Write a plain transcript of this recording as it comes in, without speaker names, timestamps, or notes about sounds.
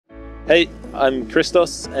Hey, I'm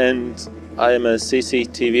Christos and I am a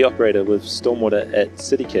CCTV operator with Stormwater at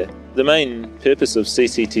CityCare. The main purpose of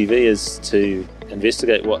CCTV is to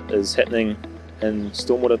investigate what is happening in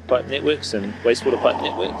stormwater pipe networks and wastewater pipe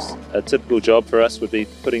networks. A typical job for us would be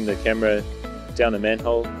putting the camera down a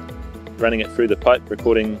manhole, running it through the pipe,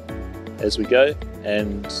 recording as we go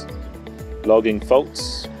and logging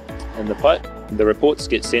faults in the pipe. The reports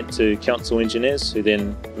get sent to council engineers who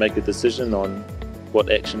then make a decision on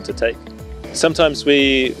what action to take. Sometimes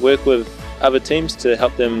we work with other teams to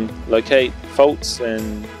help them locate faults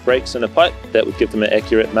and breaks in a pipe. That would give them an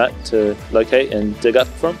accurate mark to locate and dig up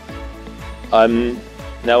from. I'm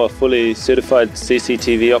now a fully certified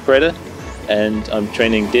CCTV operator and I'm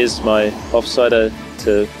training Des, my offsider,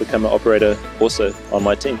 to become an operator also on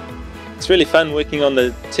my team. It's really fun working on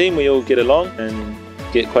the team. We all get along and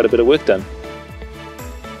get quite a bit of work done.